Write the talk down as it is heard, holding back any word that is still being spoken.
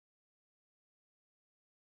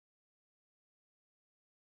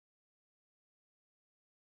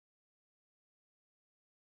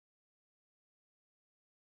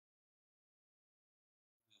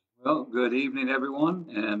Well, good evening, everyone,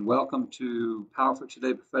 and welcome to Powerful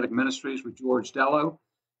Today Prophetic Ministries with George Delo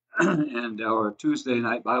and our Tuesday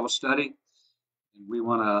night Bible study. And we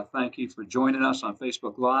want to thank you for joining us on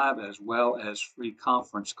Facebook Live as well as free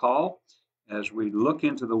conference call as we look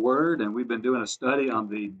into the Word. And we've been doing a study on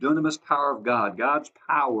the Dunamis power of God, God's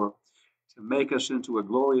power to make us into a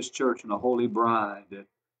glorious church and a holy bride that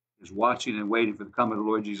is watching and waiting for the coming of the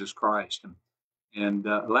Lord Jesus Christ. And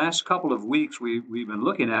last couple of weeks, we've been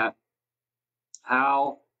looking at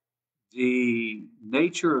how the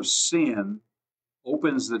nature of sin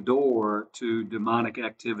opens the door to demonic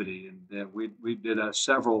activity. And we did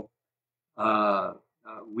several uh,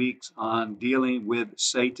 weeks on dealing with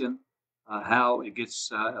Satan, how it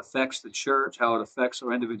affects the church, how it affects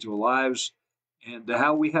our individual lives, and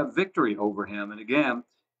how we have victory over him. And again,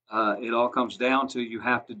 it all comes down to you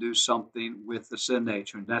have to do something with the sin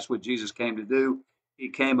nature. And that's what Jesus came to do. He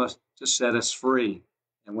came to set us free.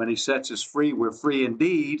 And when he sets us free, we're free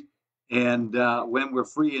indeed. And when we're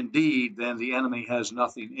free indeed, then the enemy has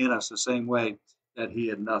nothing in us the same way that he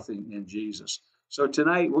had nothing in Jesus. So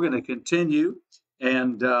tonight we're going to continue,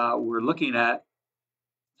 and we're looking at,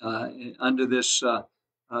 under this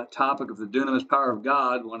topic of the dunamis power of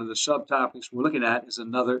God, one of the subtopics we're looking at is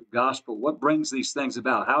another gospel. What brings these things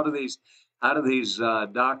about? How do these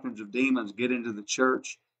doctrines of demons get into the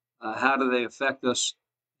church? How do they affect us?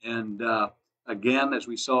 And again, as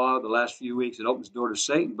we saw the last few weeks, it opens the door to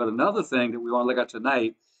Satan. But another thing that we want to look at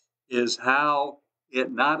tonight is how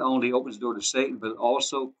it not only opens the door to Satan, but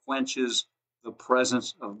also quenches the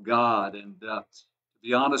presence of God. And to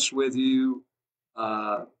be honest with you,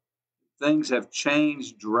 uh, things have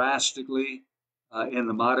changed drastically in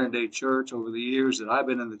the modern day church over the years that I've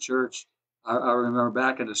been in the church. I remember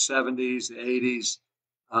back in the 70s, the 80s.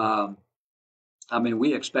 Um, I mean,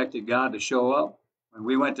 we expected God to show up. When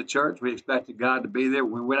we went to church, we expected God to be there.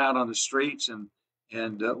 When we went out on the streets and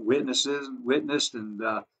witnessed, and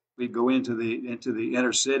we'd go into the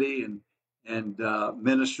inner city and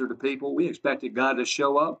minister to people. We expected God to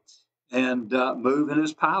show up and move in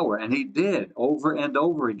His power, and He did over and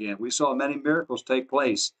over again. We saw many miracles take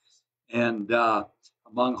place, and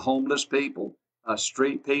among homeless people,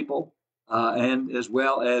 street people, and as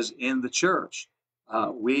well as in the church.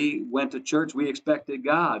 We went to church. We expected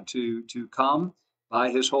God to come by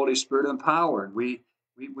His Holy Spirit and power, and we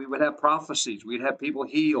would have prophecies. We'd have people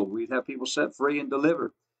healed. We'd have people set free and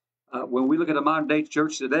delivered. When we look at the modern day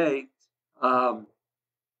church today, um,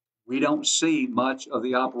 we don't see much of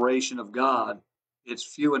the operation of God. It's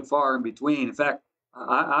few and far in between. In fact,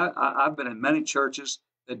 I've been in many churches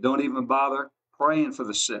that don't even bother praying for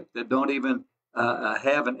the sick, that don't even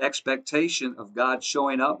have an expectation of God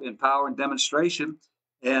showing up in power and demonstration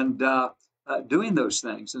and doing those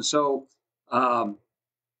things. And so, um,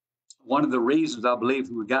 one of the reasons I believe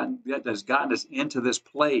that has gotten us into this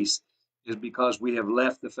place is because we have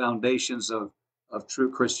left the foundations of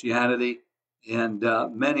true Christianity. And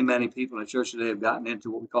many people in the church today have gotten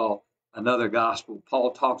into what we call another gospel.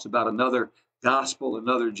 Paul talks about another gospel,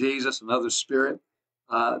 another Jesus, another spirit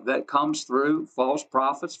that comes through false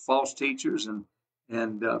prophets, false teachers,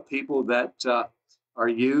 and people that are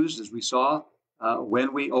used, as we saw,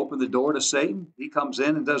 when we open the door to Satan. He comes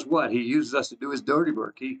in and does what? He uses us to do his dirty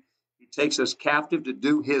work. He takes us captive to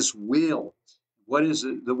do his will. What is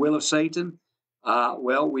the will of Satan?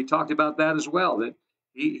 Well, we talked about that as well, that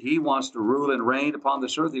he wants to rule and reign upon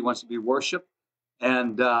this earth. He wants to be worshiped.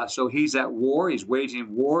 And so he's at war. He's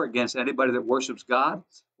waging war against anybody that worships God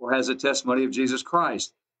or has a testimony of Jesus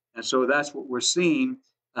Christ. And so that's what we're seeing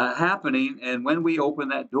happening. And when we open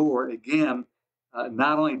that door, again,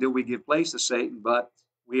 not only do we give place to Satan, but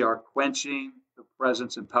we are quenching the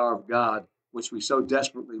presence and power of God, which we so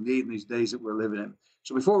desperately need in these days that we're living in.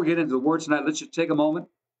 So before we get into the word tonight, let's just take a moment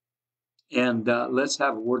and let's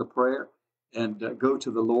have a word of prayer and go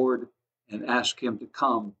to the Lord and ask Him to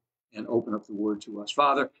come and open up the word to us.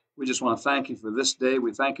 Father, we just want to thank you for this day.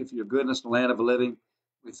 We thank you for your goodness in the land of the living.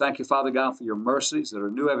 We thank you, Father God, for your mercies that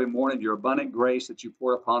are new every morning, your abundant grace that you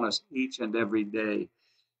pour upon us each and every day.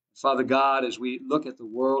 Father God, as we look at the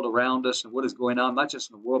world around us and what is going on, not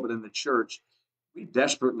just in the world, but in the church, we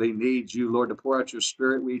desperately need you, Lord, to pour out your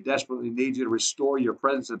spirit. We desperately need you to restore your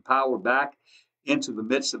presence and power back into the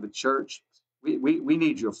midst of the church. We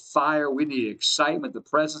need your fire. We need excitement, the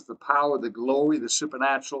presence, the power, the glory, the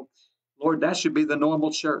supernatural. Lord, that should be the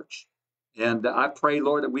normal church. And I pray,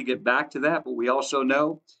 Lord, that we get back to that. But we also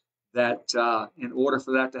know that in order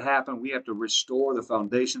for that to happen, we have to restore the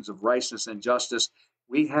foundations of righteousness and justice.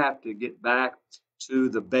 We have to get back to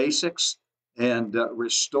the basics and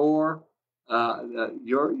restore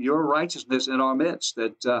your righteousness in our midst,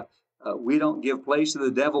 that we don't give place to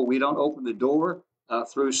the devil. We don't open the door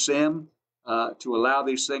through sin to allow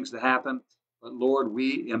these things to happen. But Lord,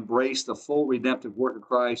 we embrace the full redemptive work of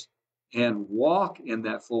Christ and walk in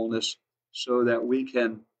that fullness so that we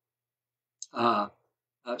can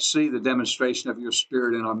see the demonstration of your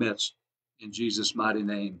Spirit in our midst. In Jesus' mighty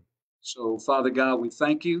name. So, Father God, we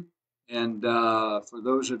thank you. And for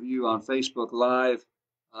those of you on Facebook Live,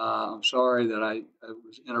 I'm sorry that I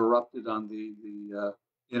was interrupted on the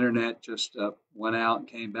internet, just went out and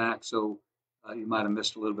came back. So you might have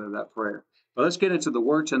missed a little bit of that prayer. But let's get into the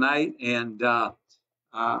Word tonight. And I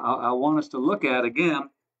want us to look at, again,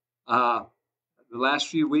 the last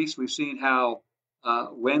few weeks, we've seen how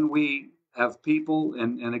when we have people,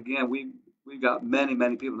 and again, we've got many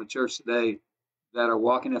people in the church today that are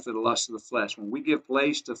walking after the lust of the flesh. When we give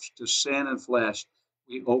place to sin and flesh,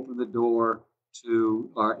 we open the door to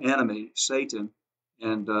our enemy, Satan,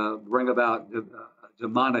 and bring about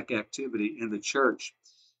demonic activity in the church.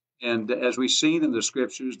 And as we've seen in the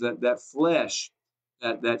scriptures, that flesh,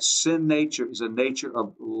 that sin nature is a nature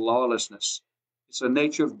of lawlessness. It's a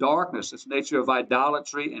nature of darkness. It's a nature of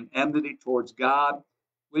idolatry and enmity towards God,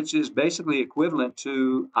 which is basically equivalent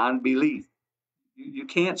to unbelief. You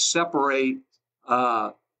can't separate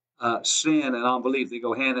sin and unbelief. They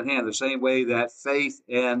go hand in hand, the same way that faith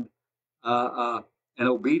and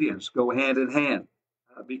obedience go hand in hand.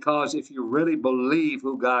 Because if you really believe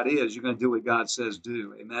who God is, you're going to do what God says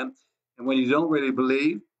do. Amen. And when you don't really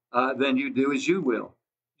believe, then you do as you will.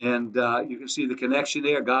 And you can see the connection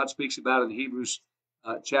there. God speaks about it in Hebrews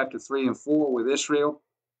chapter 3 and 4 with Israel.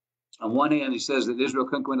 On one hand, he says that Israel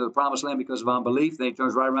couldn't go into the promised land because of unbelief. Then he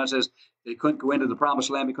turns right around and says they couldn't go into the promised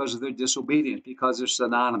land because of their disobedience, because they're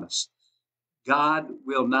synonymous. God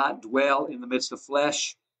will not dwell in the midst of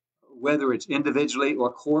flesh, whether it's individually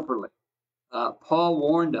or corporately. Paul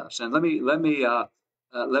warned us, and let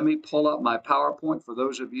me pull up my PowerPoint for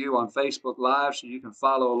those of you on Facebook Live so you can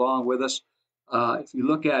follow along with us. If you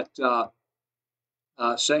look at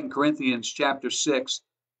 2 Corinthians chapter 6,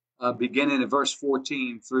 beginning at verse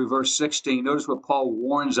 14 through verse 16, notice what Paul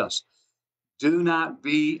warns us. Do not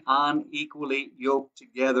be unequally yoked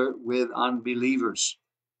together with unbelievers.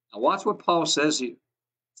 Now watch what Paul says here.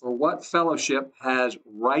 For what fellowship has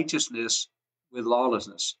righteousness with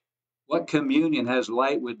lawlessness? What communion has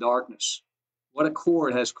light with darkness? What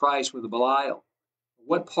accord has Christ with Belial?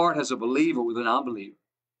 What part has a believer with an unbeliever?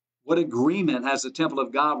 What agreement has the temple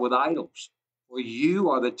of God with idols? For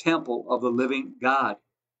you are the temple of the living God.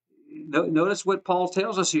 Notice what Paul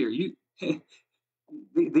tells us here.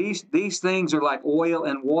 These things are like oil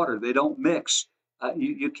and water. They don't mix.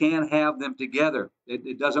 You can't have them together.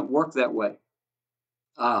 It doesn't work that way.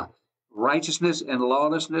 Righteousness and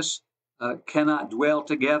lawlessness cannot dwell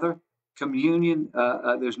together. Communion,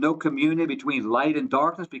 there's no communion between light and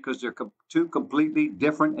darkness because they're two completely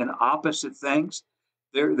different and opposite things.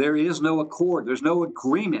 There is no accord. There's no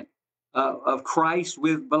agreement of Christ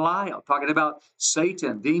with Belial, talking about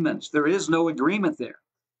Satan, demons. There is no agreement there.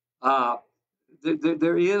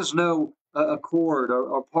 There is no accord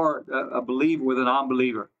or part, a believer with an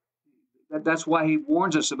unbeliever. That's why he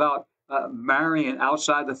warns us about marrying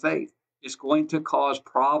outside the faith. It's going to cause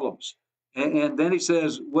problems. And then he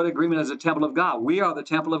says, what agreement is the temple of God? We are the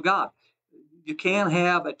temple of God. You can't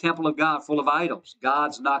have a temple of God full of idols.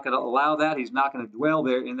 God's not going to allow that. He's not going to dwell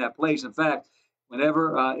there in that place. In fact,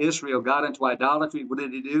 whenever Israel got into idolatry, what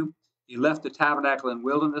did he do? He left the tabernacle in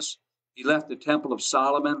wilderness. He left the temple of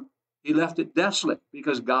Solomon. He left it desolate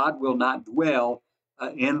because God will not dwell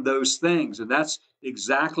in those things. And that's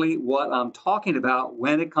exactly what I'm talking about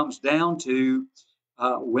when it comes down to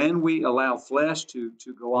when we allow flesh to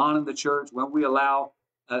go on in the church, when we allow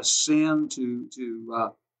sin to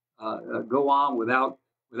go on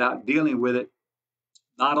without dealing with it.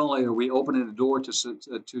 Not only are we opening the door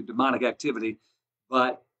to demonic activity,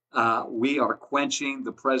 but we are quenching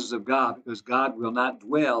the presence of God because God will not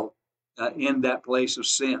dwell in that place of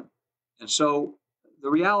sin. And so the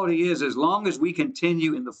reality is, as long as we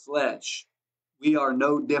continue in the flesh, we are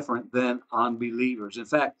no different than unbelievers. In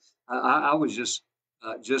fact, I was just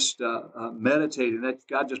meditating. That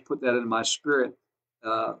God just put that in my spirit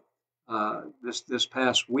this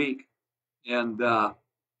past week, and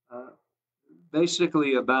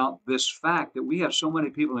basically about this fact that we have so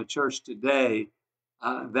many people in the church today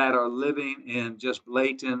that are living in just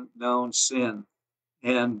blatant known sin,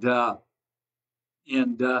 and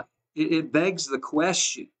it begs the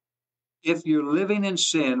question: if you're living in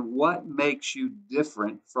sin, what makes you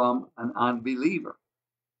different from an unbeliever?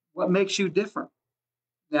 What makes you different?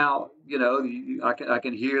 Now, I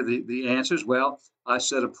can hear the answers. Well, I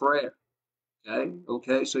said a prayer.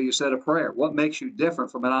 Okay, so you said a prayer. What makes you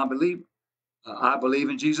different from an unbeliever? I believe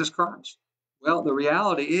in Jesus Christ. Well, the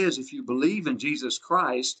reality is, if you believe in Jesus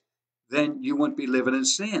Christ, then you wouldn't be living in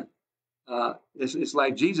sin. It's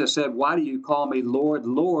like Jesus said, "Why do you call me Lord,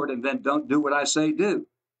 Lord, and then don't do what I say do?"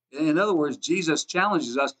 In other words, Jesus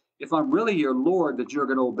challenges us: if I'm really your Lord, that you're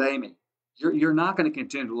going to obey me. You're not going to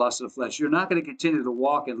continue to lust of the flesh. You're not going to continue to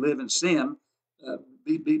walk and live in sin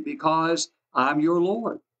because I'm your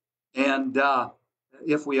Lord. And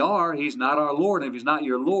if we are, He's not our Lord. And if He's not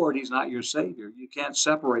your Lord, He's not your Savior. You can't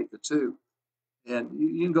separate the two. And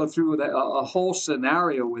you can go through a whole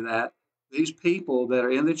scenario with that. These people that are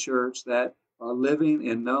in the church that are living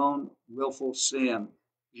in known willful sin,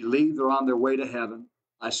 believe they're on their way to heaven.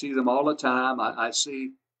 I see them all the time. I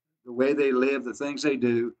see the way they live, the things they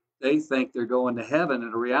do. They think they're going to heaven,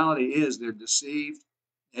 and the reality is they're deceived,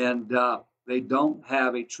 and they don't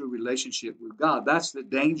have a true relationship with God. That's the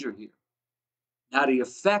danger here. Now, the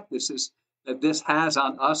effect that this has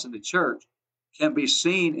on us in the church can be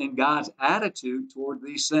seen in God's attitude toward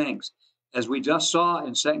these things. As we just saw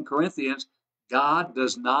in 2 Corinthians, God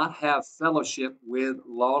does not have fellowship with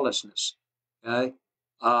lawlessness. Okay?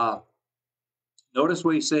 Uh, Notice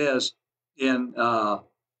what he says in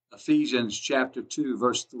Ephesians chapter 2,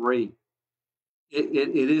 verse 3. It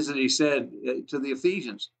is that he said to the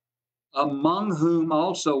Ephesians, among whom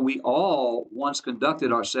also we all once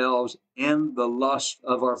conducted ourselves in the lust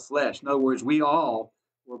of our flesh. In other words, we all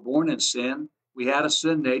were born in sin. We had a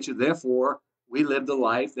sin nature. Therefore, we lived a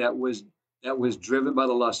life that was driven by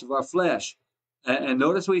the lust of our flesh. And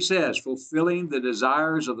notice what he says, fulfilling the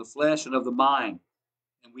desires of the flesh and of the mind.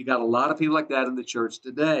 And we got a lot of people like that in the church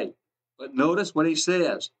today. But notice what he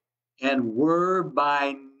says, and were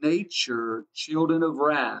by nature children of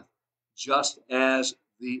wrath, just as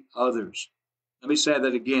the others. Let me say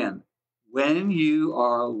that again. When you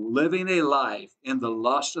are living a life in the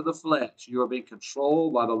lust of the flesh, you are being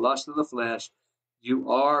controlled by the lust of the flesh,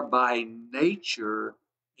 you are by nature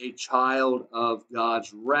a child of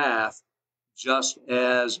God's wrath, just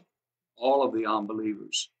as all of the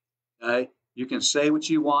unbelievers. Okay? You can say what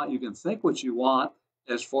you want, you can think what you want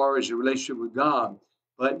as far as your relationship with God,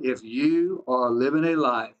 but if you are living a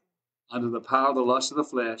life under the power of the lust of the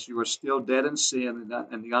flesh, you are still dead in sin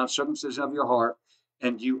and the uncircumcision of your heart,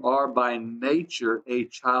 and you are by nature a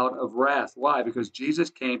child of wrath. Why? Because Jesus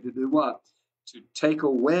came to do what? To take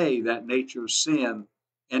away that nature of sin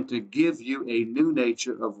and to give you a new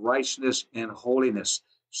nature of righteousness and holiness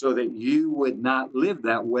so that you would not live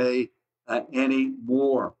that way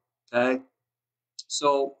anymore. Okay?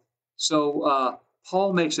 So,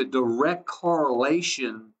 Paul makes a direct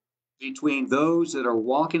correlation between those that are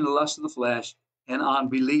walking in the lust of the flesh and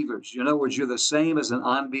unbelievers. In other words, you're the same as an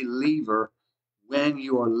unbeliever when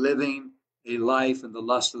you are living a life in the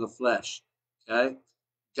lust of the flesh. Okay?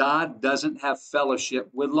 God doesn't have fellowship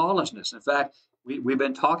with lawlessness. In fact, we've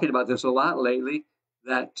been talking about this a lot lately,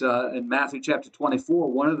 that in Matthew chapter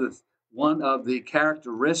 24, one of the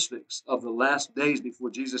characteristics of the last days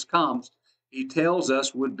before Jesus comes, he tells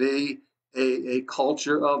us would be a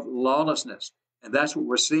culture of lawlessness. And that's what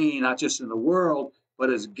we're seeing, not just in the world, but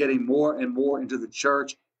is getting more and more into the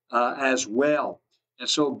church as well. And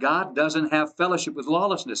so God doesn't have fellowship with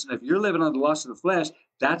lawlessness. And if you're living under the lust of the flesh,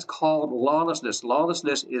 that's called lawlessness.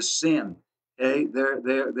 Lawlessness is sin. Okay?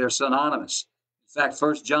 They're synonymous. In fact,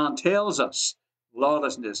 1 John tells us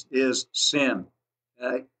lawlessness is sin.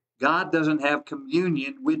 Okay? God doesn't have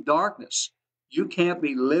communion with darkness. You can't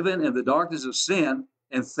be living in the darkness of sin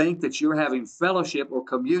and think that you're having fellowship or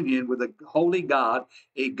communion with a holy God,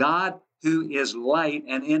 a God who is light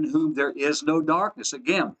and in whom there is no darkness.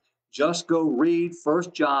 Again, just go read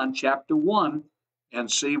 1 John chapter 1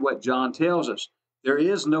 and see what John tells us. There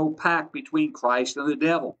is no pact between Christ and the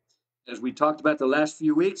devil. As we talked about the last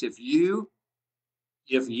few weeks, if you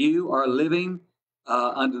are living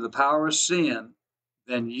under the power of sin,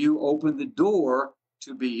 then you open the door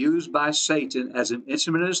to be used by Satan as an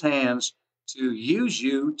instrument in his hands to use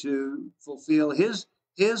you to fulfill his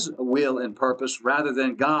will and purpose rather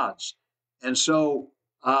than God's. And so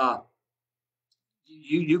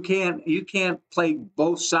you can't play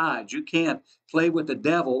both sides. You can't play with the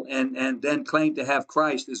devil and then claim to have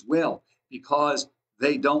Christ as well, because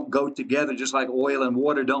they don't go together, just like oil and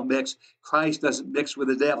water don't mix. Christ doesn't mix with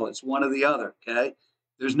the devil. It's one or the other. Okay?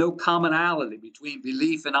 There's no commonality between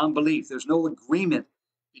belief and unbelief. There's no agreement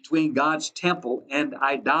between God's temple and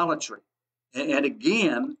idolatry. And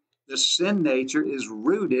again, the sin nature is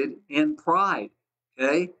rooted in pride.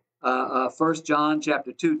 Okay? 1 John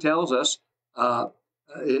chapter 2 tells us that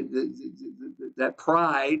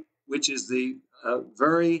pride, which is the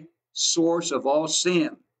very source of all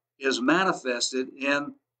sin, is manifested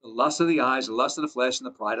in the lust of the eyes, the lust of the flesh, and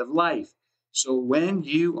the pride of life. So when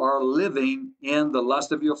you are living in the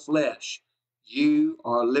lust of your flesh, you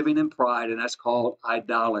are living in pride, and that's called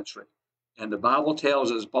idolatry. And the Bible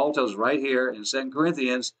tells us, Paul tells us right here in 2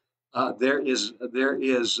 Corinthians, there is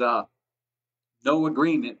no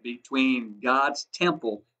agreement between God's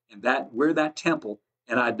temple and we're that temple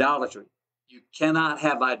and idolatry. You cannot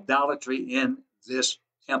have idolatry in this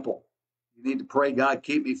temple. You need to pray, God,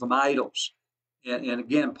 keep me from idols. And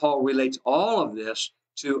again, Paul relates all of this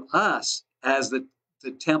to us as the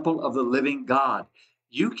temple of the living God.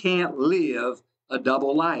 You can't live a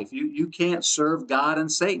double life. You can't serve God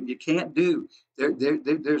and Satan. You can't do.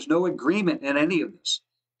 There's no agreement in any of this.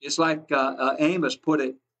 It's like Amos put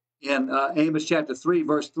it in Amos chapter 3,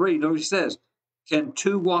 verse 3. Notice he says, can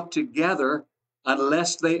two walk together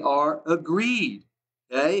unless they are agreed?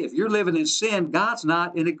 Okay? If you're living in sin, God's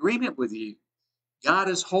not in agreement with you. God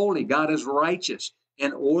is holy. God is righteous.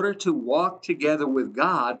 In order to walk together with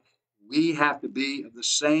God, we have to be of the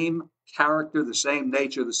same character, the same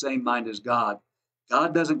nature, the same mind as God.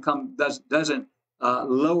 God doesn't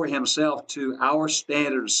lower himself to our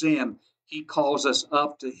standard of sin. He calls us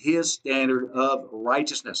up to his standard of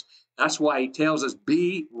righteousness. That's why he tells us,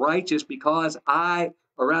 be righteous because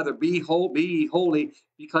be holy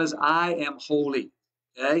because I am holy.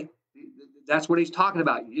 Okay? That's what he's talking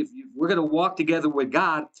about. If we're going to walk together with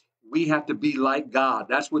God, we have to be like God.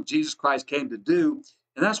 That's what Jesus Christ came to do.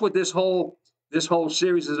 And that's what this whole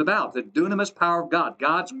series is about. The dunamis power of God,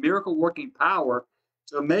 God's miracle working power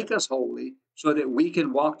to make us holy so that we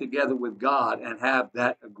can walk together with God and have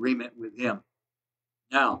that agreement with him.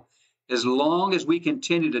 Now, as long as we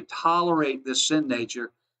continue to tolerate this sin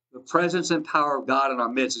nature, the presence and power of God in our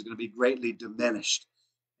midst is going to be greatly diminished.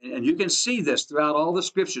 And you can see this throughout all the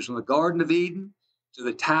scriptures, from the Garden of Eden to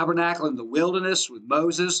the tabernacle in the wilderness with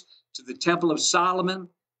Moses, to the Temple of Solomon,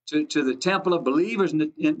 to the temple of believers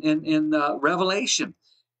in Revelation.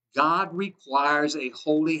 God requires a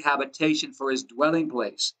holy habitation for his dwelling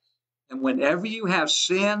place. And whenever you have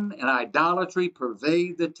sin and idolatry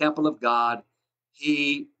pervade the temple of God,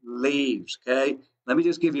 he leaves. Okay? Let me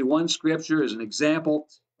just give you one scripture as an example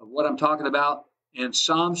of what I'm talking about. In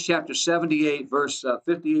Psalms chapter 78, verse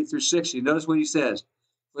 58 through 60, notice what he says.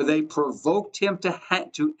 For they provoked him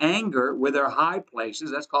to anger with their high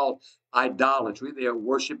places. That's called idolatry. They are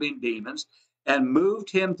worshiping demons. And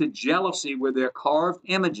moved him to jealousy with their carved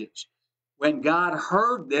images. When God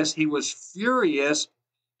heard this, he was furious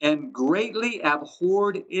and greatly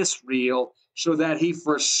abhorred Israel, so that he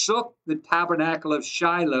forsook the tabernacle of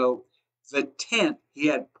Shiloh, the tent he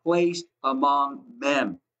had placed among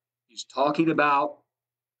men. He's talking about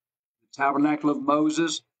the tabernacle of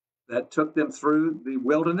Moses that took them through the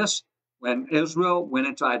wilderness. When Israel went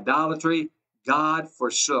into idolatry, God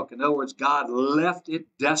forsook. In other words, God left it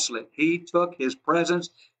desolate. He took his presence,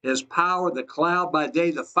 his power, the cloud by day,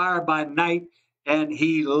 the fire by night, and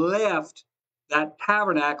he left that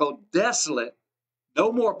tabernacle desolate.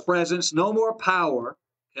 No more presence, no more power.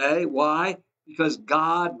 Okay, why? Because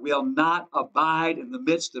God will not abide in the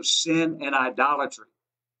midst of sin and idolatry.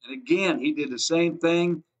 And again, he did the same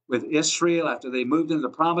thing with Israel after they moved into the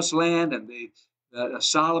promised land and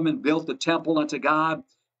Solomon built the temple unto God.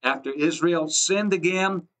 After Israel sinned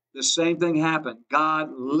again, the same thing happened. God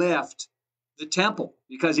left the temple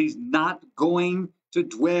because he's not going to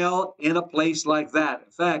dwell in a place like that.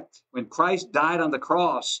 In fact, when Christ died on the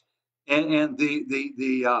cross and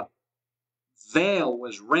the veil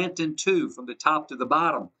was rent in two from the top to the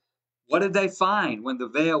bottom, what did they find when the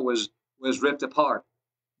veil was ripped apart?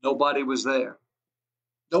 Nobody was there.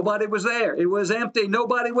 Nobody was there. It was empty.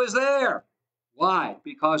 Nobody was there. Why?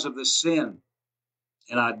 Because of the sin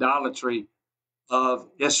and idolatry of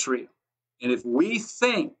Israel. And if we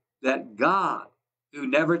think that God, who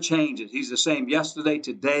never changes, he's the same yesterday,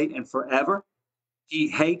 today, and forever, he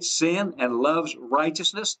hates sin and loves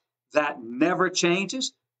righteousness, that never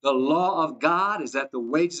changes. The law of God is that the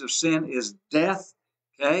wages of sin is death.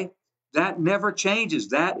 Okay? That never changes.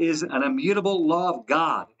 That is an immutable law of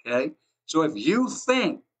God. Okay? So if you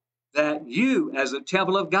think that you, as a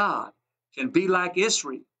temple of God, can be like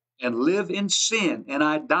Israel and live in sin and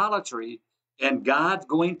idolatry, and God's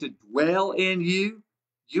going to dwell in you,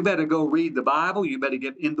 you better go read the Bible. You better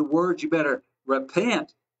get in the Word. You better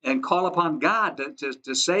repent and call upon God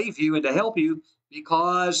to save you and to help you,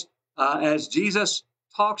 because as Jesus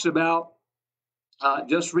talks about,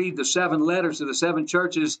 just read the 7 letters to the 7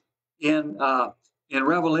 churches in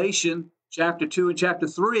Revelation chapter 2 and chapter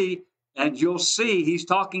 3, and you'll see he's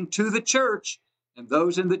talking to the church, and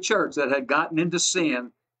those in the church that had gotten into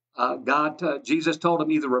sin. Jesus told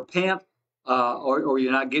them either repent or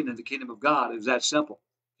you're not getting into the kingdom of God. It's that simple.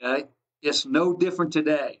 Okay, it's no different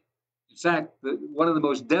today. In fact, one of the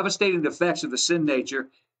most devastating effects of the sin nature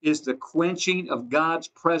is the quenching of God's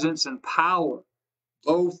presence and power,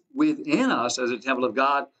 both within us as a temple of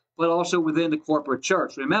God, but also within the corporate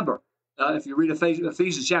church. Remember, if you read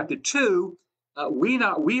Ephesians chapter 2, we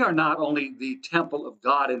are not only the temple of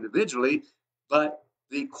God individually, but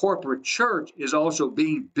the corporate church is also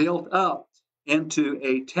being built up into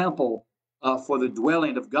a temple for the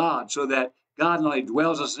dwelling of God, so that God not only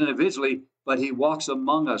dwells us individually, but he walks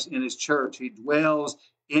among us in his church. He dwells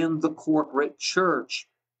in the corporate church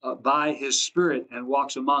by his Spirit and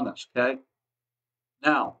walks among us, okay?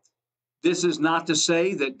 Now, this is not to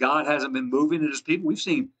say that God hasn't been moving in his people. We've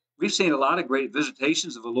seen a lot of great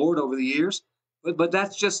visitations of the Lord over the years, but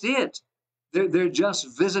that's just it. They're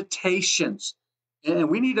just visitations. And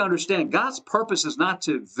we need to understand God's purpose is not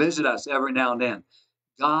to visit us every now and then.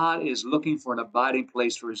 God is looking for an abiding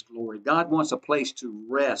place for his glory. God wants a place to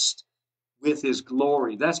rest with his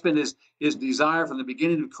glory. That's been his desire from the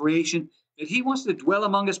beginning of creation, that he wants to dwell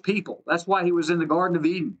among his people. That's why he was in the Garden of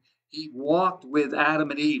Eden. He walked with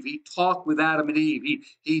Adam and Eve. He talked with Adam and Eve.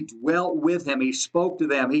 He dwelt with him. He spoke to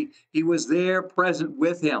them. He was there present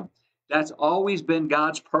with him. That's always been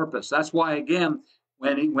God's purpose. That's why, again,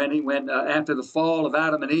 when after the fall of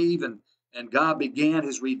Adam and Eve, and God began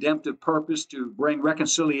his redemptive purpose to bring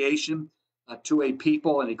reconciliation to a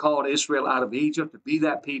people, and he called Israel out of Egypt to be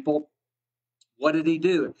that people. What did he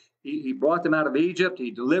do? He brought them out of Egypt.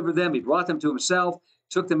 He delivered them. He brought them to himself,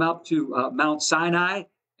 took them up to Mount Sinai,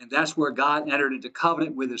 and that's where God entered into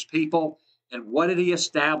covenant with his people. And what did he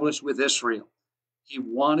establish with Israel? He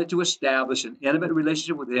wanted to establish an intimate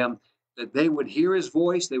relationship with him, that they would hear his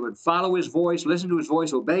voice, they would follow his voice, listen to his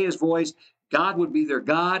voice, obey his voice. God would be their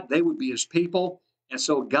God. They would be his people. And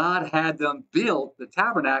so God had them build the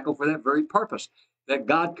tabernacle for that very purpose, that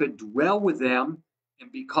God could dwell with them.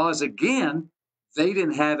 And because, again, they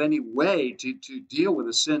didn't have any way to deal with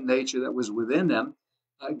the sin nature that was within them,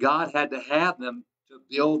 God had to have them to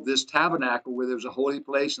build this tabernacle where there was a holy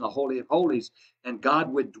place and a holy of holies. And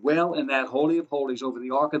God would dwell in that holy of holies over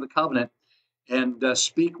the Ark of the Covenant and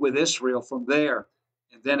speak with Israel from there.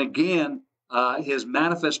 And then again, his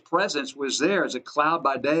manifest presence was there as a cloud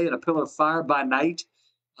by day and a pillar of fire by night,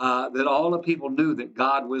 that all the people knew that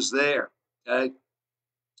God was there. Okay?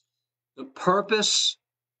 The purpose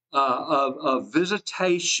of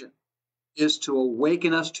visitation is to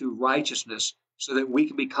awaken us to righteousness so that we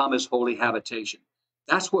can become his holy habitation.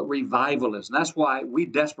 That's what revival is. And that's why we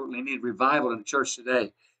desperately need revival in the church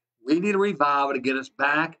today. We need a revival to get us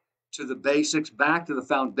back to the basics, back to the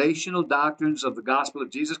foundational doctrines of the gospel of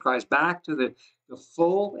Jesus Christ, back to the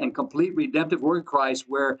full and complete redemptive work of Christ,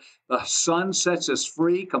 where the Son sets us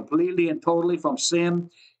free completely and totally from sin.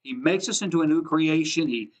 He makes us into a new creation.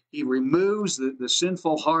 He removes the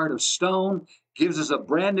sinful heart of stone, gives us a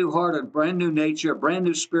brand new heart, a brand new nature, a brand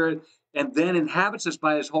new spirit, and then inhabits us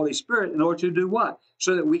by his Holy Spirit in order to do what?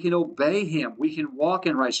 So that we can obey him. We can walk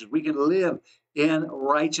in righteousness. We can live in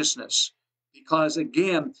righteousness. Because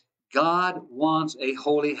again, God wants a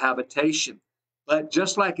holy habitation. But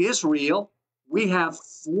just like Israel, we have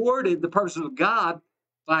thwarted the purposes of God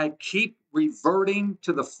by keep reverting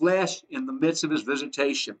to the flesh in the midst of his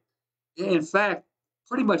visitation. In fact,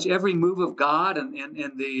 pretty much every move of God in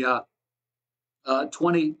the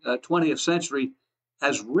 20th century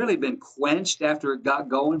has really been quenched after it got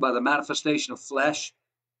going by the manifestation of flesh,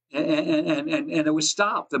 and it was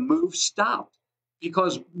stopped. The move stopped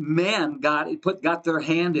because men got their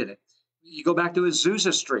hand in it. You go back to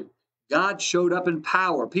Azusa Street. God showed up in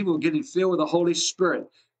power. People were getting filled with the Holy Spirit.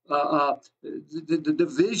 The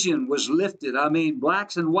division was lifted. I mean,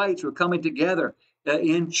 blacks and whites were coming together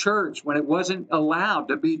in church when it wasn't allowed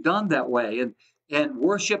to be done that way, and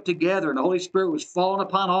worship together, and the Holy Spirit was falling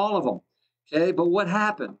upon all of them. Okay, but what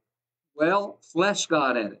happened? Well, flesh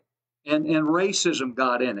got in it, and racism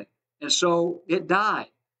got in it, and so it died.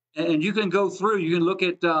 And you can go through. You can look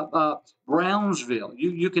at Brownsville.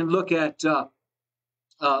 You can look at the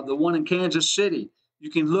one in Kansas City. You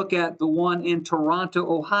can look at the one in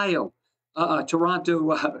Toronto, Ohio,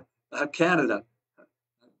 Toronto, Canada.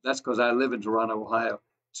 That's because I live in Toronto, Ohio.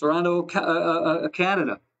 Toronto,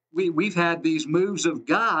 Canada. We've had these moves of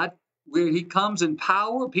God where he comes in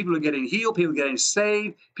power. People are getting healed. People are getting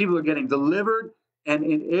saved. People are getting delivered. And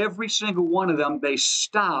in every single one of them, they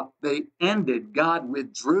stopped. They ended. God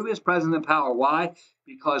withdrew his presence and power. Why?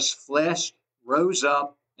 Because flesh rose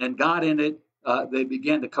up and got in it. They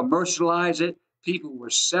began to commercialize it. People were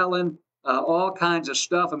selling all kinds of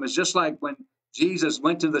stuff. And it was just like when Jesus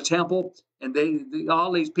went to the temple, and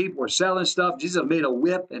all these people were selling stuff. Jesus made a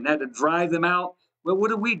whip and had to drive them out. Well, what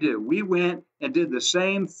did we do? We went and did the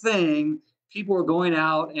same thing. People were going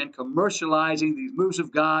out and commercializing these moves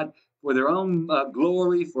of God for their own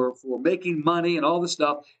glory, for making money and all this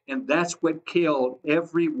stuff. And that's what killed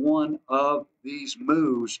every one of these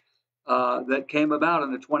moves that came about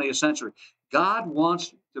in the 20th century. God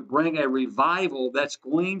wants to bring a revival that's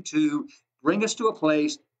going to bring us to a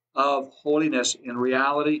place of holiness in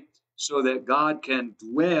reality, so that God can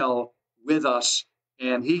dwell with us,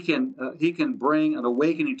 and He can bring an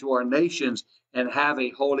awakening to our nations and have a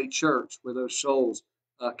holy church where those souls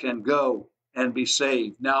can go and be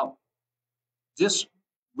saved. Now, this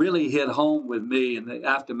really hit home with me in the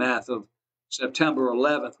aftermath of September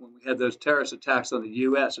 11th, when we had those terrorist attacks on the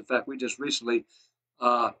U.S. In fact, we just recently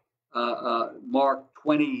uh, marked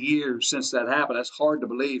 20 years since that happened. That's hard to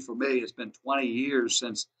believe for me. It's been 20 years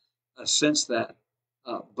since that.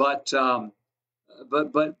 But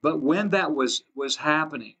when that was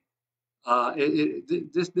happening,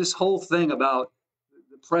 this whole thing about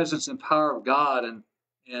the presence and power of God and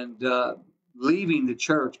leaving the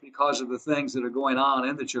church because of the things that are going on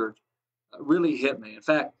in the church really hit me. In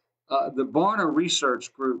fact, the Barna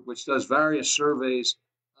Research Group, which does various surveys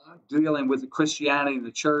dealing with the Christianity in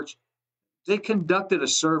the church, they conducted a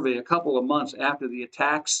survey a couple of months after the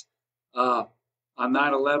attacks on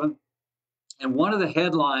 9/11, and one of the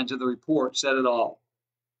headlines of the report said it all.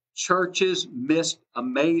 Churches missed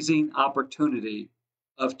amazing opportunity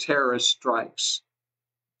of terrorist strikes.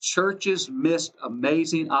 Churches missed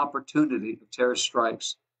amazing opportunity of terrorist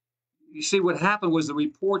strikes. You see, what happened was the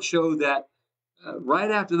report showed that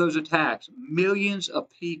right after those attacks, millions of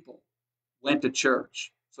people went to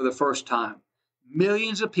church for the first time.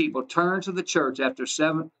 Millions of people turned to the church after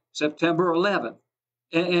September 11th.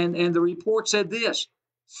 And the report said this: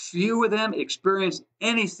 few of them experienced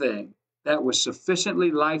anything that was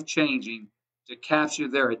sufficiently life-changing to capture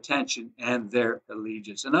their attention and their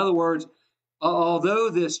allegiance. In other words, although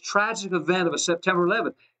this tragic event of a September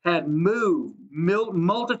 11th had moved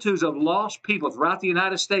multitudes of lost people throughout the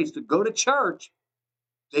United States to go to church,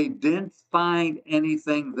 they didn't find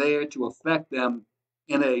anything there to affect them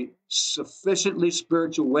in a sufficiently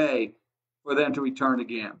spiritual way for them to return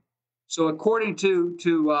again. So according to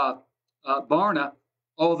Barna,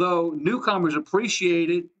 although newcomers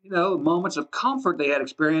appreciated, moments of comfort they had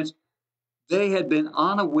experienced, they had been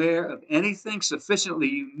unaware of anything sufficiently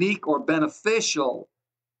unique or beneficial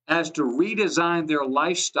as to redesign their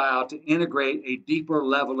lifestyle to integrate a deeper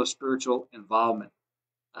level of spiritual involvement.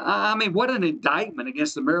 I mean, what an indictment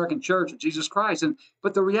against the American Church of Jesus Christ.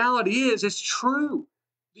 But the reality is, it's true,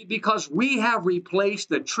 because we have replaced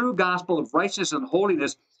the true gospel of righteousness and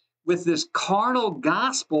holiness with this carnal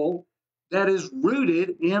gospel that is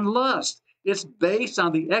rooted in lust. It's based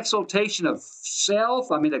on the exaltation of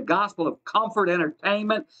self. I mean, the gospel of comfort,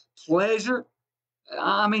 entertainment, pleasure.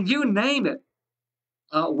 I mean, you name it.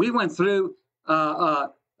 We went through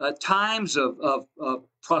times of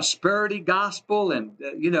prosperity gospel, and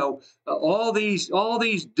all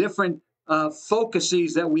these different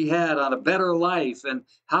focuses that we had on a better life and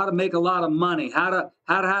how to make a lot of money, how to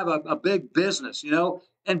have a big business,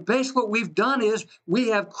 And basically, what we've done is we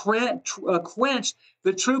have quenched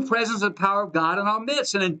the true presence and power of God in our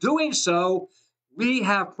midst, and in doing so, we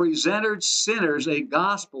have presented sinners a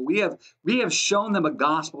gospel. We have shown them a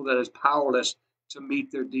gospel that is powerless to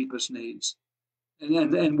meet their deepest needs.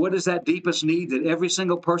 And what is that deepest need that every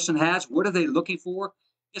single person has? What are they looking for?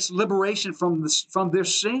 It's liberation from their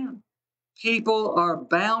sin. People are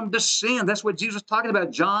bound to sin. That's what Jesus was talking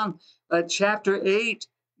about, John chapter 8.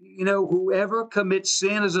 Whoever commits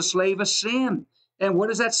sin is a slave of sin. And what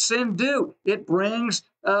does that sin do? It brings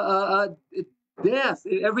death,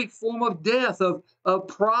 every form of death, of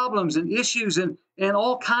problems and issues and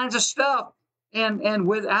all kinds of stuff. And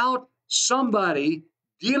without somebody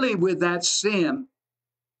dealing with that sin,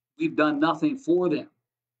 we've done nothing for them.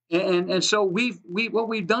 And so what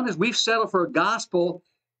we've done is we've settled for a gospel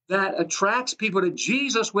that attracts people to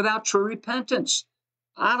Jesus without true repentance.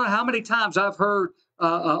 I don't know how many times I've heard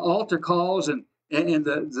altar calls and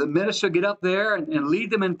the minister get up there and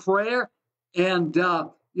lead them in prayer. And,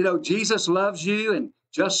 Jesus loves you, and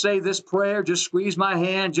just say this prayer, just squeeze my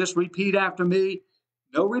hand, just repeat after me.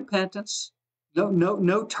 No repentance,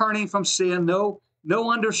 no turning from sin, no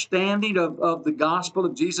understanding of the gospel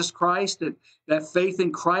of Jesus Christ, that faith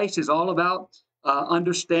in Christ is all about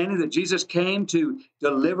understanding that Jesus came to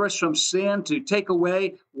deliver us from sin, to take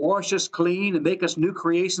away, wash us clean, and make us new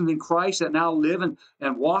creations in Christ that now live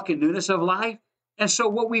and walk in newness of life. And so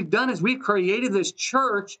what we've done is we've created this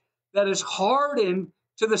church that is hardened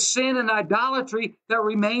to the sin and idolatry that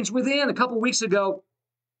remains within. A couple of weeks ago,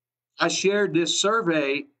 I shared this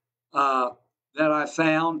survey that I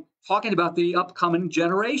found talking about the upcoming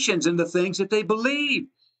generations and the things that they believe.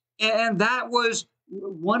 And that was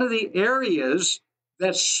one of the areas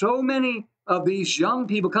that so many of these young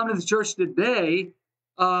people coming to the church today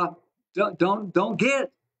don't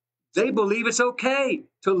get. They believe it's okay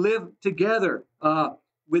to live together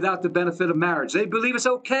without the benefit of marriage. They believe it's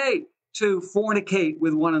okay to fornicate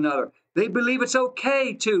with one another. They believe it's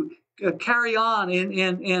okay to carry on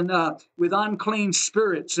with unclean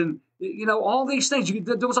spirits, and all these things.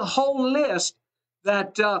 There was a whole list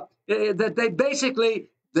that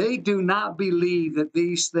they do not believe that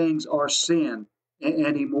these things are sin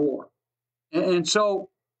anymore. And so,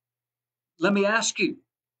 let me ask you,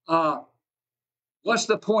 what's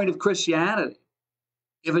the point of Christianity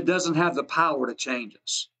if it doesn't have the power to change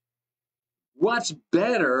us? What's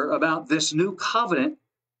better about this new covenant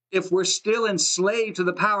if we're still enslaved to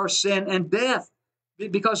the power of sin and death?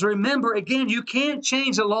 Because remember, again, you can't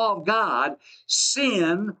change the law of God.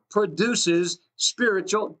 Sin produces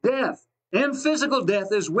spiritual death and physical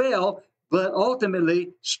death as well, but ultimately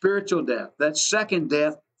spiritual death, that second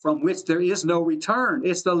death from which there is no return.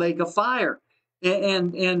 It's the lake of fire.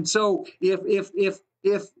 And so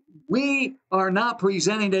if we are not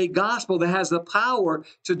presenting a gospel that has the power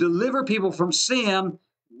to deliver people from sin,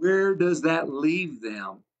 where does that leave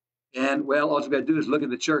them? And well, all you got to do is look at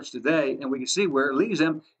the church today, and we can see where it leaves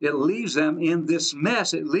them. It leaves them in this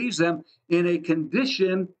mess. It leaves them in a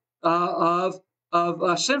condition of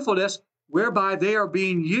sinfulness, whereby they are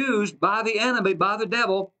being used by the enemy, by the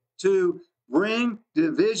devil, to bring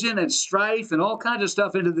division and strife and all kinds of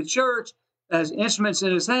stuff into the church as instruments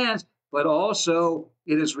in his hands. But also,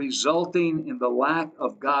 it is resulting in the lack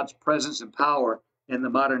of God's presence and power in the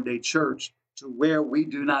modern day church, to where we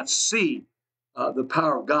do not see the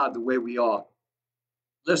power of God the way we ought.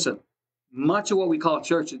 Listen, much of what we call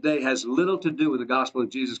church today has little to do with the gospel of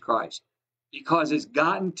Jesus Christ, because it's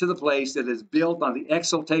gotten to the place that is built on the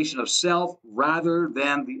exaltation of self rather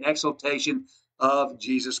than the exaltation of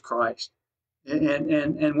Jesus Christ.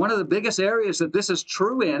 And one of the biggest areas that this is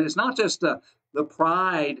true in is not just the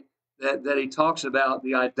pride that he talks about,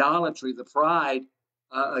 the idolatry, the pride,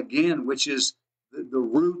 again, which is the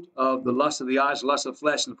root of the lust of the eyes, lust of the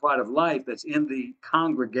flesh, and the pride of life that's in the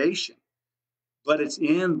congregation, but it's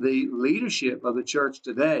in the leadership of the church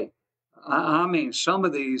today. I mean, some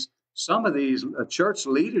of these church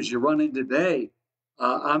leaders you run in today,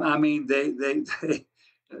 I mean, they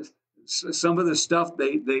some of the stuff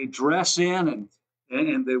they dress in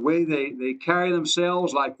and the way they carry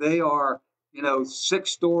themselves like they are,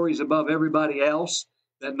 6 stories above everybody else,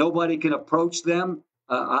 that nobody can approach them.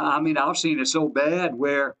 I mean, I've seen it so bad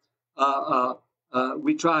where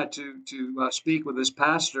we tried to speak with this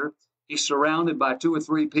pastor. He's surrounded by 2 or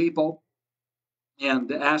 3 people,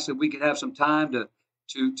 and asked if we could have some time to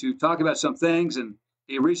talk about some things. And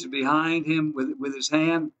he reaches behind him with his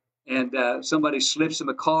hand, and somebody slips him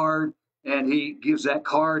a card, and he gives that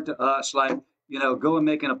card to us, like, go and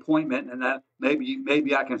make an appointment, and that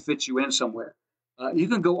maybe I can fit you in somewhere. You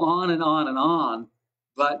can go on and on and on,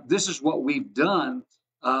 but this is what we've done.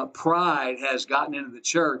 Pride has gotten into the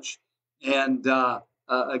church, and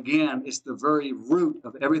again, it's the very root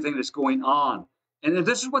of everything that's going on. And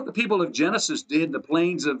this is what the people of Genesis did in the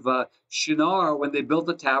plains of Shinar when they built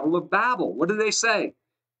the Tower of Babel. What did they say?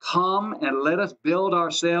 Come and let us build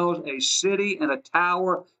ourselves a city and a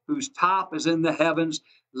tower whose top is in the heavens.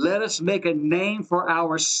 Let us make a name for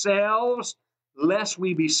ourselves, lest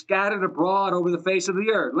we be scattered abroad over the face of the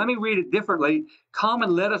earth. Let me read it differently. Come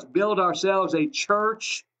and let us build ourselves a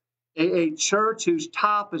church whose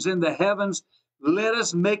top is in the heavens. Let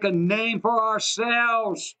us make a name for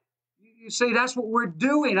ourselves. You see, that's what we're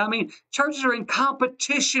doing. I mean, churches are in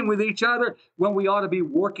competition with each other when we ought to be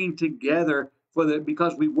working together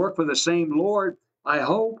because we work for the same Lord. I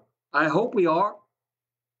hope we are.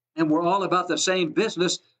 And we're all about the same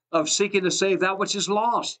business of seeking to save that which is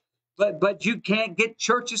lost. But you can't get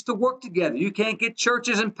churches to work together. You can't get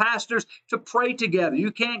churches and pastors to pray together.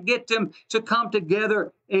 You can't get them to come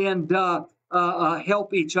together and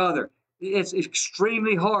help each other. It's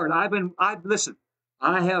extremely hard. Listen.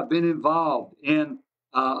 I have been involved in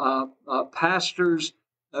pastors,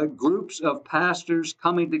 groups of pastors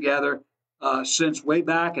coming together since way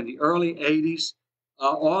back in the early '80s,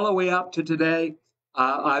 all the way up to today.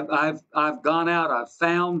 I've gone out. I've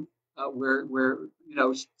found where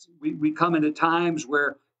we come into times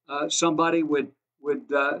where somebody would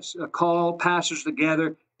call pastors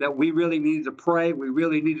together that we really need to pray. We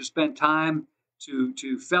really need to spend time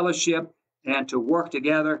to fellowship and to work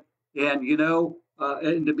together. And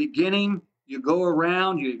in the beginning, you go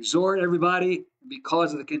around, you exhort everybody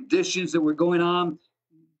because of the conditions that were going on.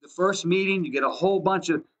 The first meeting, you get a whole bunch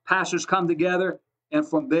of pastors come together, and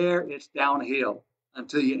from there it's downhill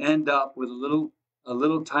until you end up with a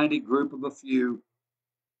little tiny group of a few,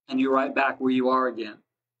 and you're right back where you are again.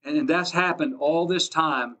 And that's happened all this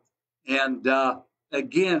time. And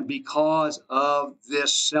again, because of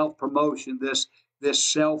this self promotion, this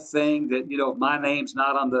self thing that, my name's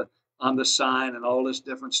not on the sign and all this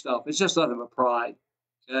different stuff. It's just nothing but pride.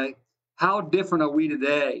 Okay. How different are we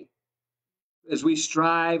today? As we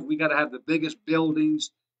strive, we got to have the biggest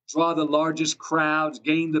buildings, draw the largest crowds,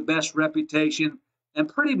 gain the best reputation. And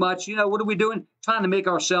pretty much, what are we doing? Trying to make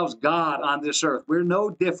ourselves God on this earth. We're no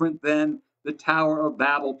different than the Tower of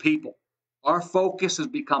Babel people. Our focus has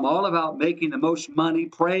become all about making the most money,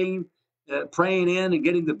 praying in and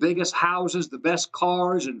getting the biggest houses, the best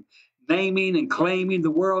cars, and naming and claiming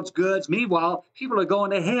the world's goods. Meanwhile, people are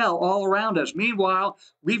going to hell all around us. Meanwhile,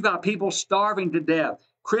 we've got people starving to death.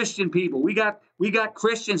 Christian people. We got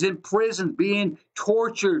Christians in prison being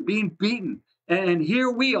tortured, being beaten. And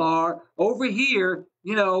here we are over here,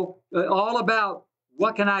 all about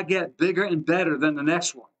what can I get bigger and better than the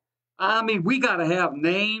next one. I mean, we got to have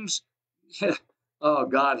names. Oh,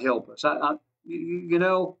 God help us. It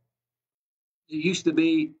used to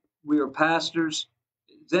be we were pastors.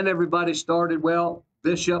 Then everybody started,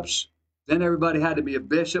 bishops. Then everybody had to be a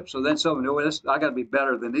bishop. So then someone knew I got to be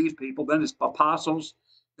better than these people. Then it's apostles.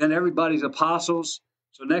 Then everybody's apostles.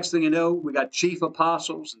 So next thing you know, we got chief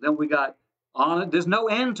apostles. And then we got on it. There's no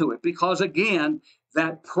end to it because, again,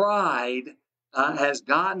 that pride has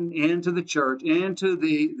gotten into the church, into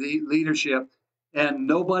the leadership, and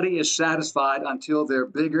nobody is satisfied until they're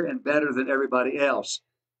bigger and better than everybody else.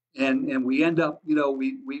 And we end up,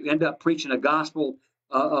 we end up preaching a gospel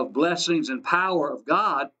of blessings and power of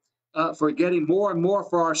God for getting more and more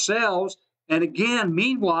for ourselves. And again,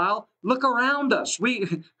 meanwhile, look around us.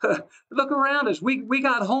 Look around us. We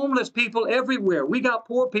got homeless people everywhere. We got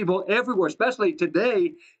poor people everywhere, especially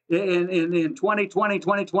today in 2020,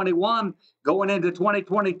 2021, going into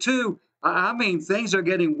 2022. I mean, things are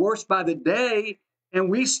getting worse by the day. And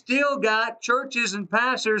we still got churches and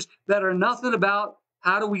pastors that are nothing about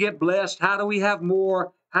how do we get blessed? How do we have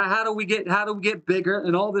more? How do we get bigger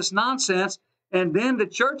and all this nonsense? And then the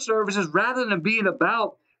church services, rather than being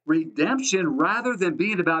about redemption, rather than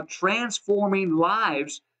being about transforming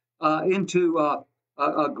lives into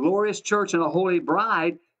a glorious church and a holy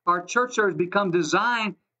bride, our church services become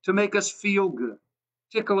designed to make us feel good,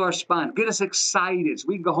 tickle our spine, get us excited so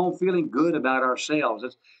we can go home feeling good about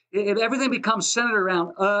ourselves. Everything becomes centered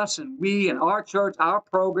around us and we and our church, our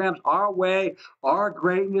programs, our way, our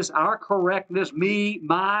greatness, our correctness, me,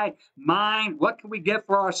 my, mine. What can we get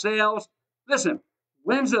for ourselves? Listen,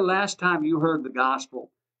 when's the last time you heard the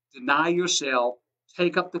gospel? Deny yourself,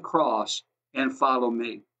 take up the cross, and follow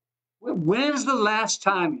me. When's the last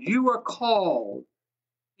time you were called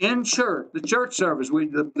in church, the church service, where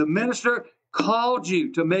the minister called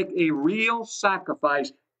you to make a real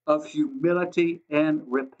sacrifice of humility and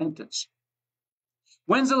repentance?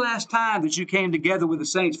 When's the last time that you came together with the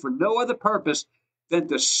saints for no other purpose than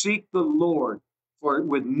to seek the Lord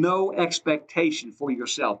with no expectation for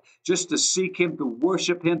yourself, just to seek him, to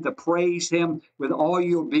worship him, to praise him with all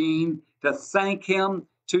your being, to thank him,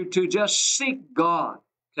 to just seek God,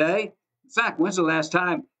 okay? In fact, when's the last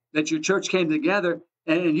time that your church came together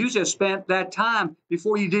and you just spent that time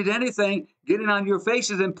before you did anything, getting on your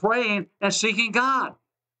faces and praying and seeking God?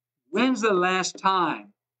 When's the last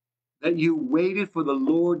time that you waited for the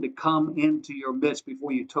Lord to come into your midst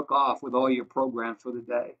before you took off with all your programs for the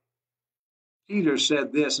day? Peter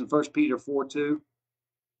said this in 1 Peter 4:2.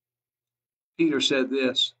 Peter said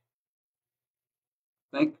this.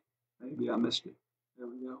 I think maybe I missed it. There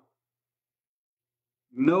we go.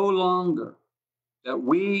 No longer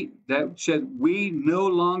we no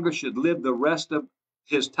longer should live the rest of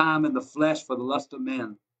his time in the flesh for the lust of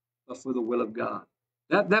men, but for the will of God.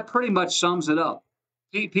 That pretty much sums it up.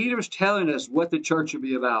 Peter's telling us what the church should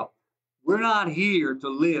be about. We're not here to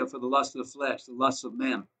live for the lust of the flesh, the lust of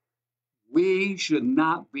men. We should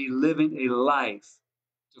not be living a life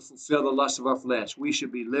to fulfill the lust of our flesh. We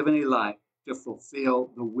should be living a life to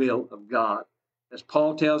fulfill the will of God. As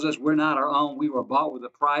Paul tells us, we're not our own. We were bought with a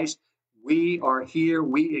price. We are here.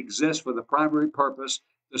 We exist for the primary purpose,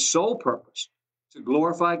 the sole purpose, to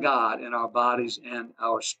glorify God in our bodies and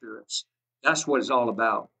our spirits. That's what it's all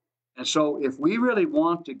about. And so if we really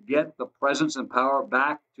want to get the presence and power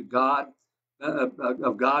back to God,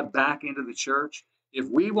 of God back into the church, if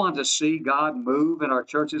we want to see God move in our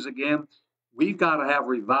churches again, we've got to have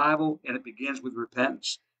revival, and it begins with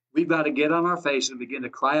repentance. We've got to get on our face and begin to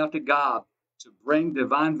cry out to God to bring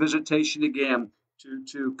divine visitation again,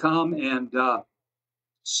 to come and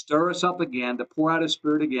stir us up again, to pour out His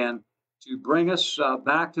Spirit again, to bring us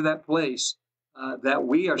back to that place that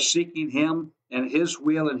we are seeking Him and His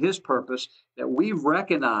will and His purpose, that we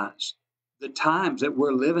recognize the times that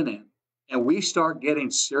we're living in, and we start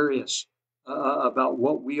getting serious about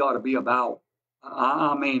what we ought to be about.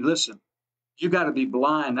 I mean, listen, you got to be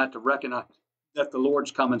blind not to recognize that the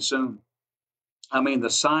Lord's coming soon. I mean, the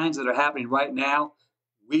signs that are happening right now,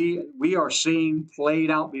 we are seeing played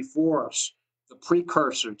out before us, the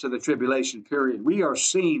precursor to the tribulation period. We are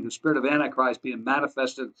seeing the spirit of Antichrist being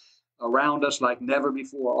manifested around us like never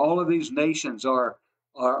before. All of these nations are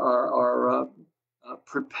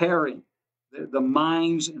preparing the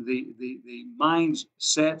minds and the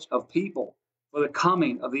mindsets of people for the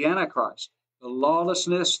coming of the Antichrist. The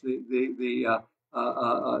lawlessness,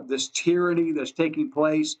 this tyranny that's taking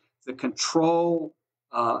place, the control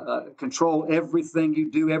everything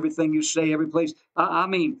you do, everything you say, every place. I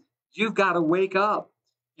mean, you've got to wake up.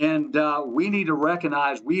 And we need to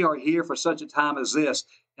recognize we are here for such a time as this.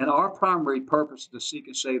 And our primary purpose is to seek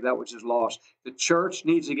and save that which is lost. The church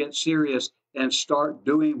needs to get serious and start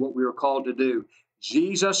doing what we were called to do.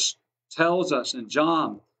 Jesus tells us in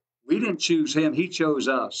John, we didn't choose Him, He chose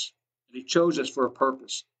us. And He chose us for a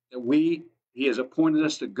purpose, that He has appointed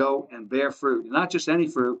us to go and bear fruit. And not just any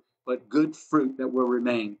fruit, but good fruit that will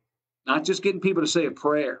remain. Not just getting people to say a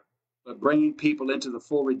prayer, but bringing people into the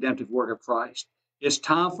full redemptive work of Christ. It's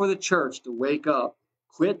time for the church to wake up,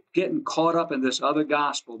 quit getting caught up in this other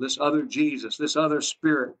gospel, this other Jesus, this other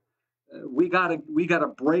spirit. We gotta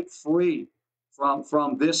break free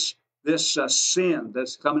from this sin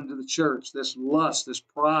that's coming to the church, this lust, this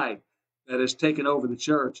pride that has taken over the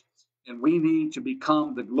church. And we need to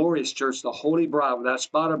become the glorious church, the holy bride, without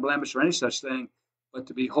spot or blemish or any such thing, but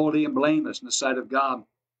to be holy and blameless in the sight of God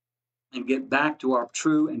and get back to our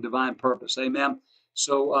true and divine purpose. Amen.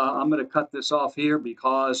 So I'm going to cut this off here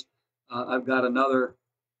because I've got another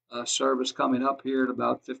service coming up here in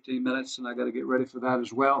about 15 minutes, and I got to get ready for that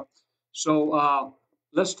as well. So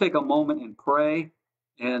let's take a moment and pray.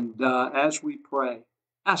 And as we pray,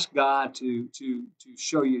 ask God to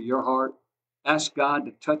show you your heart. Ask God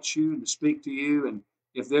to touch you and to speak to you. And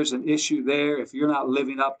if there's an issue there, if you're not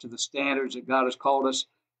living up to the standards that God has called us,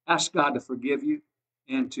 ask God to forgive you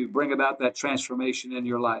and to bring about that transformation in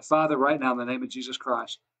your life. Father, right now in the name of Jesus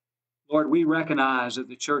Christ, Lord, we recognize that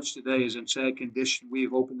the church today is in sad condition. We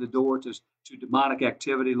have opened the door to demonic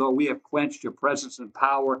activity. Lord, we have quenched your presence and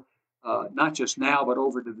power, not just now, but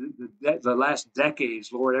over the last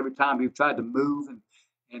decades, Lord. Every time you've tried to move and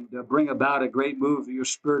bring about a great move of your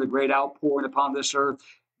spirit, a great outpouring upon this earth,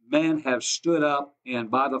 men have stood up and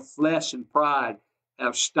by the flesh and pride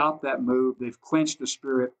have stopped that move. They've quenched the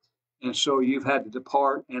spirit. And so you've had to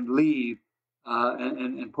depart and leave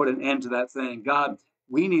and put an end to that thing. God,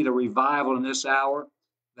 we need a revival in this hour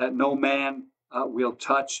that no man will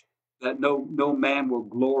touch, that no man will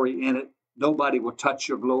glory in it. Nobody will touch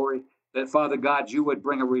your glory. That, Father God, you would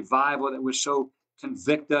bring a revival that would so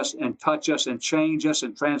convict us and touch us and change us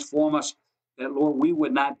and transform us that, Lord, we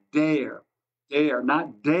would not dare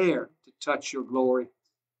to touch your glory.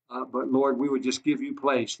 But, Lord, we would just give you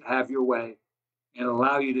place to have your way and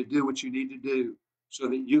allow you to do what you need to do so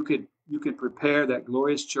that you could prepare that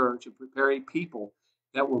glorious church and prepare a people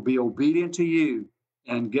that will be obedient to you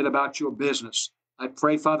and get about your business. I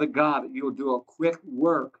pray, Father God, that you will do a quick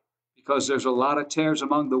work because there's a lot of tares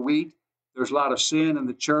among the wheat. There's a lot of sin in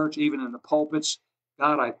the church, even in the pulpits.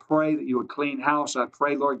 God, I pray that you would clean house. I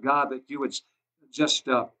pray, Lord God, that you would just,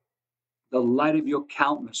 the light of your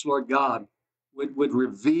countenance, Lord God, would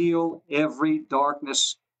reveal every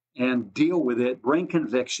darkness and deal with it, bring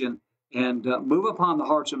conviction, and move upon the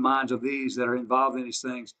hearts and minds of these that are involved in these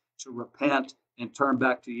things to repent and turn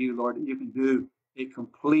back to you, Lord, that you can do a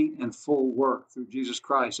complete and full work through Jesus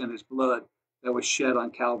Christ and his blood that was shed on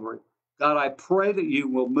Calvary. God, I pray that you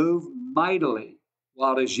will move mightily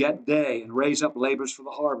while it is yet day and raise up laborers for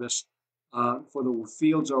the harvest, for the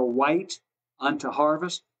fields are white unto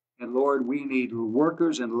harvest. And Lord, we need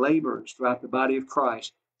workers and laborers throughout the body of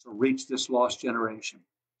Christ to reach this lost generation.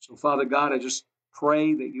 So, Father God, I just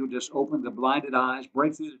pray that you just open the blinded eyes,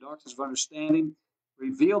 break through the darkness of understanding,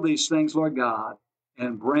 reveal these things, Lord God,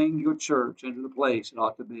 and bring your church into the place it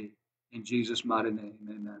ought to be. In Jesus' mighty name,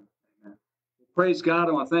 amen. Amen. Well, praise God.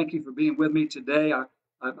 I want to thank you for being with me today. I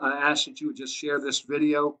ask that you would just share this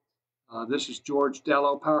video. This is George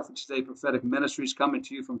Delo, Powerful Today Prophetic Ministries, coming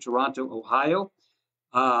to you from Toronto, Ohio.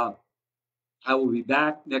 I will be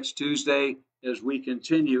back next Tuesday as we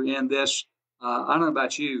continue in this. I don't know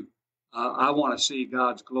about you. I want to see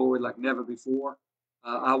God's glory like never before.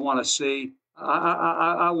 I want to see.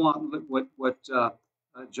 I want what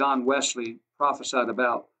John Wesley prophesied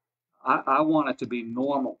about. I want it to be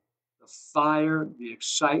normal. The fire, the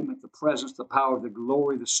excitement, the presence, the power, the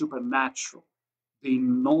glory, the supernatural be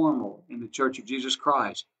normal in the Church of Jesus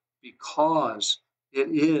Christ because it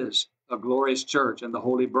is a glorious church and the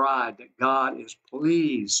holy bride that God is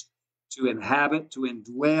pleased to inhabit, to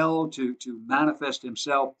indwell, to manifest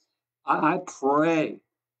himself. I pray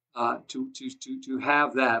to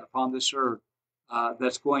have that upon this earth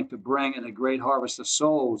that's going to bring in a great harvest of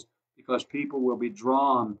souls because people will be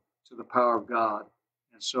drawn to the power of God.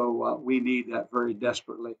 And so we need that very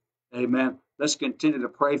desperately. Amen. Let's continue to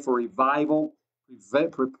pray for revival.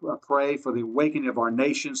 Pray for the awakening of our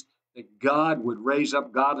nations, that God would raise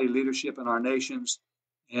up godly leadership in our nations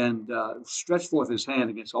and stretch forth his hand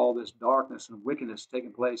against all this darkness and wickedness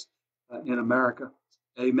taking place in America.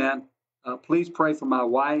 Amen. Please pray for my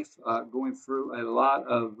wife going through a lot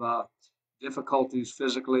of difficulties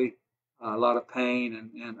physically, a lot of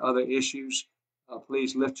pain and other issues.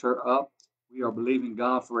 Please lift her up. We are believing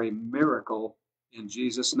God for a miracle in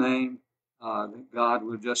Jesus' name, that God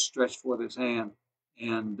will just stretch forth his hand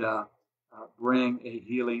and bring a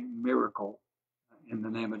healing miracle in the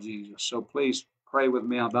name of Jesus. So please pray with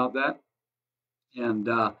me about that. And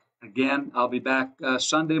again, I'll be back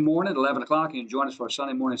Sunday morning at 11 o'clock. You can join us for our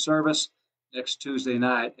Sunday morning service. Next Tuesday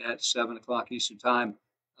night at 7 o'clock Eastern Time,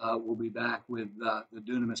 we'll be back with the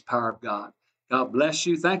Dunamis power of God. God bless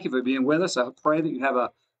you. Thank you for being with us. I pray that you have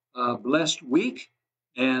a blessed week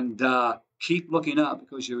and keep looking up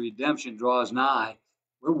because your redemption draws nigh.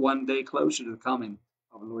 We're one day closer to the coming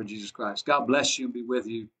of the Lord Jesus Christ. God bless you and be with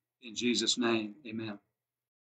you in Jesus' name. Amen.